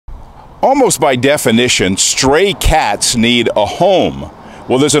Almost by definition, stray cats need a home.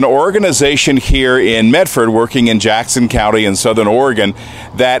 Well, there's an organization here in Medford working in Jackson County in Southern Oregon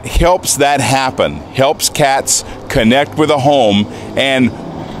that helps that happen, helps cats connect with a home, and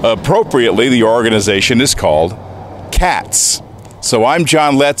appropriately, the organization is called C.A.T.S. So I'm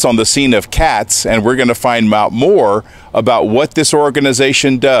John Letz on the scene of C.A.T.S, and we're going to find out more about what this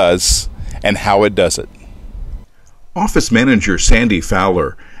organization does and how it does it. Office Manager Sandy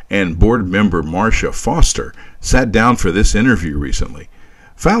Fowler and board member Marcia Foster sat down for this interview recently.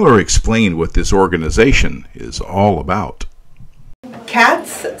 Fowler explained what this organization is all about.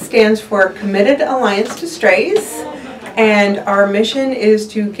 C.A.T.S stands for Committed Alliance to Strays, and our mission is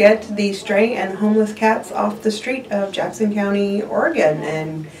to get the stray and homeless cats off the street of Jackson County, Oregon,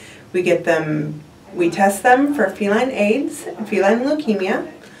 and we test them for feline AIDS and feline leukemia.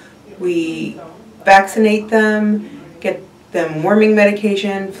 We vaccinate them, get them worming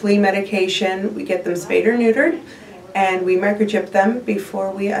medication, flea medication, we get them spayed or neutered, and we microchip them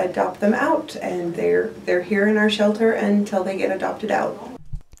before we adopt them out, and they're here in our shelter until they get adopted out.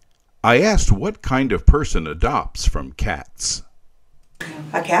 I asked what kind of person adopts from C.A.T.S.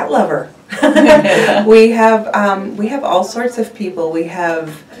 A cat lover. we have all sorts of people. We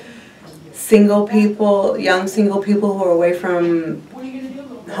have single people, young single people who are away from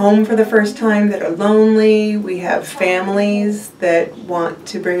home for the first time that are lonely. We have families that want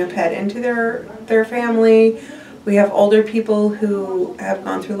to bring a pet into their family. We have older people who have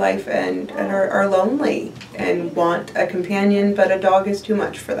gone through life and are lonely and want a companion, but a dog is too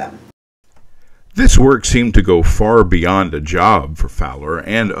much for them. This work seemed to go far beyond a job for Fowler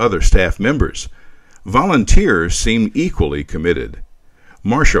and other staff members. Volunteers seemed equally committed.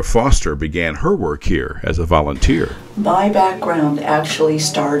 Marcia Foster began her work here as a volunteer. My background actually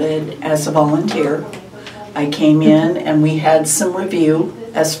started as a volunteer. I came in and we had some review.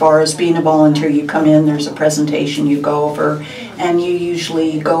 As far as being a volunteer, you come in, there's a presentation you go over, and you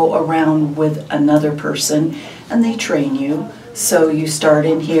usually go around with another person and they train you. So you start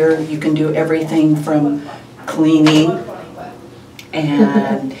in here, you can do everything from cleaning,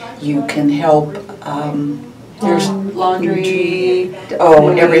 and you can help there's laundry,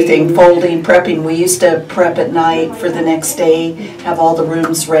 everything, folding, prepping. We used to prep at night for the next day, have all the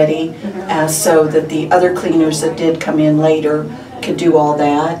rooms ready, so that the other cleaners that did come in later could do all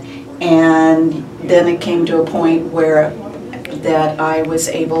that. And then it came to a point where that I was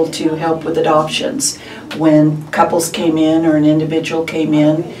able to help with adoptions. When couples came in or an individual came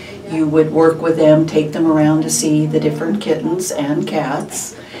in, you would work with them, take them around to see the different kittens and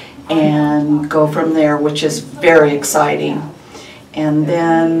cats, and go from there, which is very exciting. And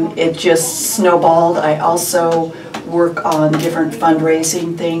then it just snowballed. I also work on different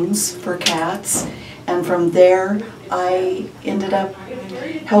fundraising things for cats, and from there I ended up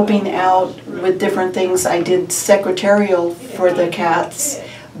helping out with different things. I did secretarial for the C.A.T.S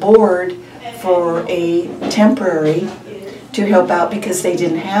board for a temporary to help out because they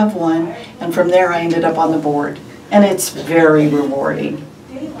didn't have one, and from there I ended up on the board, and it's very rewarding.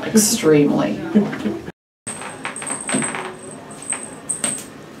 Extremely.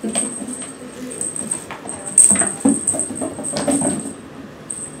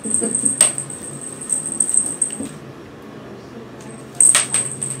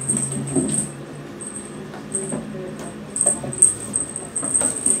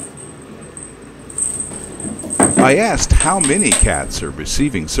 I asked how many cats are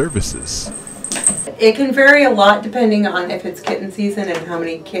receiving services. It can vary a lot depending on if it's kitten season and how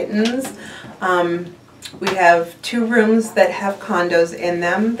many kittens. We have 2 rooms that have condos in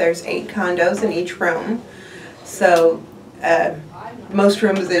them. There's 8 condos in each room. So most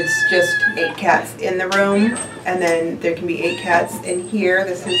rooms it's just 8 cats in the room, and then there can be 8 cats in here.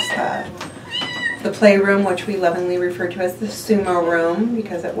 This is the playroom, which we lovingly refer to as the sumo room,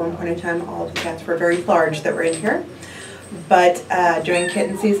 because at one point in time all of the cats were very large that were in here. But during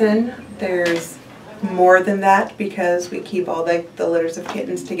kitten season, there's more than that because we keep all the litters of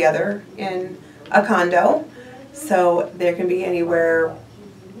kittens together in a condo. So there can be anywhere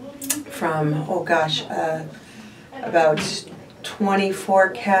from, about 24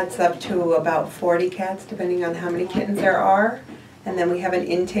 cats up to about 40 cats, depending on how many kittens there are. And then we have an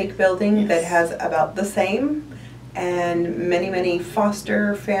intake building that has about the same, and many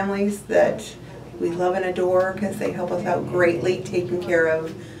foster families that we love and adore because they help us out greatly taking care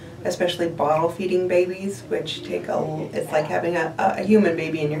of especially bottle feeding babies, which it's like having a human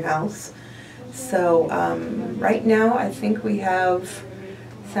baby in your house. So right now I think we have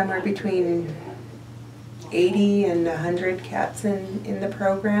somewhere between 80 and 100 cats in the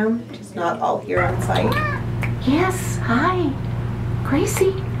program, just not all here on site. Yes, hi,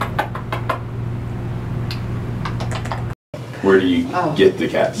 Gracie. Where do you get the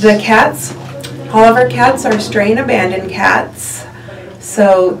cats? The cats, all of our cats are stray and abandoned cats.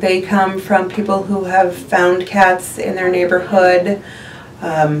 So they come from people who have found cats in their neighborhood.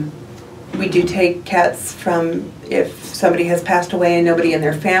 We do take cats from, if somebody has passed away and nobody in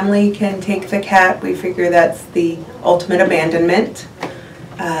their family can take the cat, we figure that's the ultimate abandonment.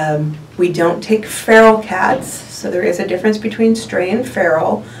 We don't take feral cats, so there is a difference between stray and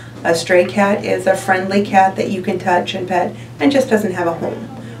feral. A stray cat is a friendly cat that you can touch and pet and just doesn't have a home.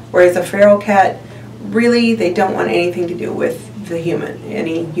 Whereas a feral cat, really, they don't want anything to do with the human,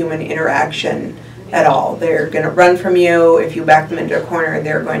 any human interaction at all. They're going to run from you. If you back them into a corner,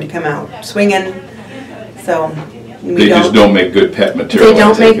 they're going to come out swinging. So they just don't make good pet material. They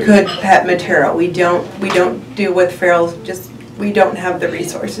don't make good pet material. We don't do with ferals. Just we don't have the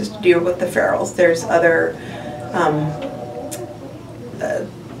resources to deal with the ferals. There's other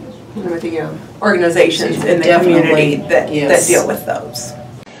organizations in the community that deal with those.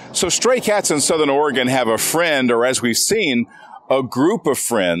 So stray cats in Southern Oregon have a friend, or as we've seen, a group of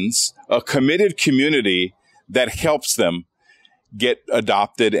friends, a committed community that helps them get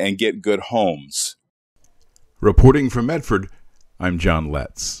adopted and get good homes. Reporting from Medford, I'm John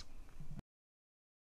Letz.